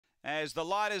As the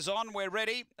light is on, we're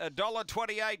ready.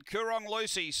 $1.28, Coorong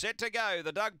Lucy, set to go.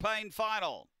 The Doug Payne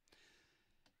final.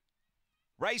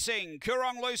 Racing,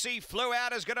 Coorong Lucy flew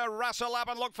out, is going to rustle up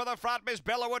and look for the front. Miss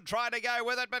Bellawood tried to go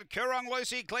with it, but Coorong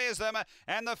Lucy clears them.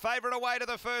 And the favourite away to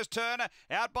the first turn,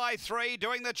 out by 3,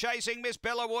 doing the chasing, Miss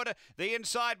Bellawood. The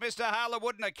inside, Mr.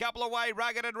 Harlewood, and a couple away,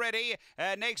 Rugged and Ready.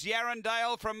 Next,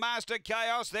 Yarrandale from Master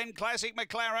Chaos, then Classic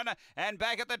McLaren. And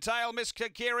back at the tail, Miss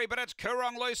Kikiri, but it's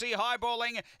Coorong Lucy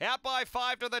highballing. Out by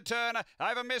 5 to the turn,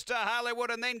 over Mr. Harlewood,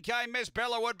 and then came Miss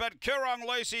Bellawood. But Coorong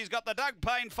Lucy's got the Doug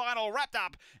Payne final wrapped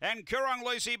up, and Coorong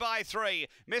Lucy by 3.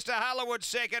 Mr. Harlewood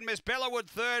second, Miss Bellawood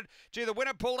third. Gee, the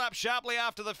winner pulled up sharply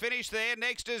after the finish there.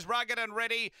 Next is Rugged and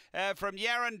Ready from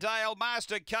Yarrandale,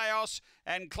 Master Chaos,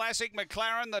 and Classic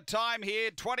McLaren. The time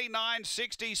here,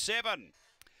 29.67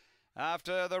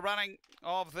 after the running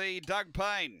of the Doug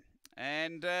Payne.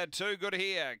 And too good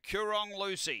here, Coorong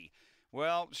Lucy.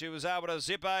 Well, she was able to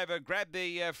zip over, grab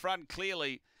the front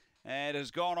clearly, and has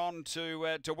gone on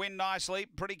to win nicely.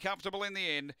 Pretty comfortable in the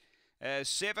end.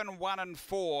 7, 1 and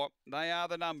 4, they are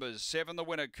the numbers. 7 the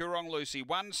winner, Coorong Lucy.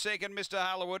 1 second, Mr.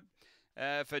 Harlewood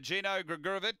for Gino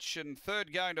Gregorovich, and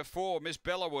third going to 4, Miss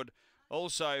Bellawood,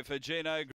 also for Gino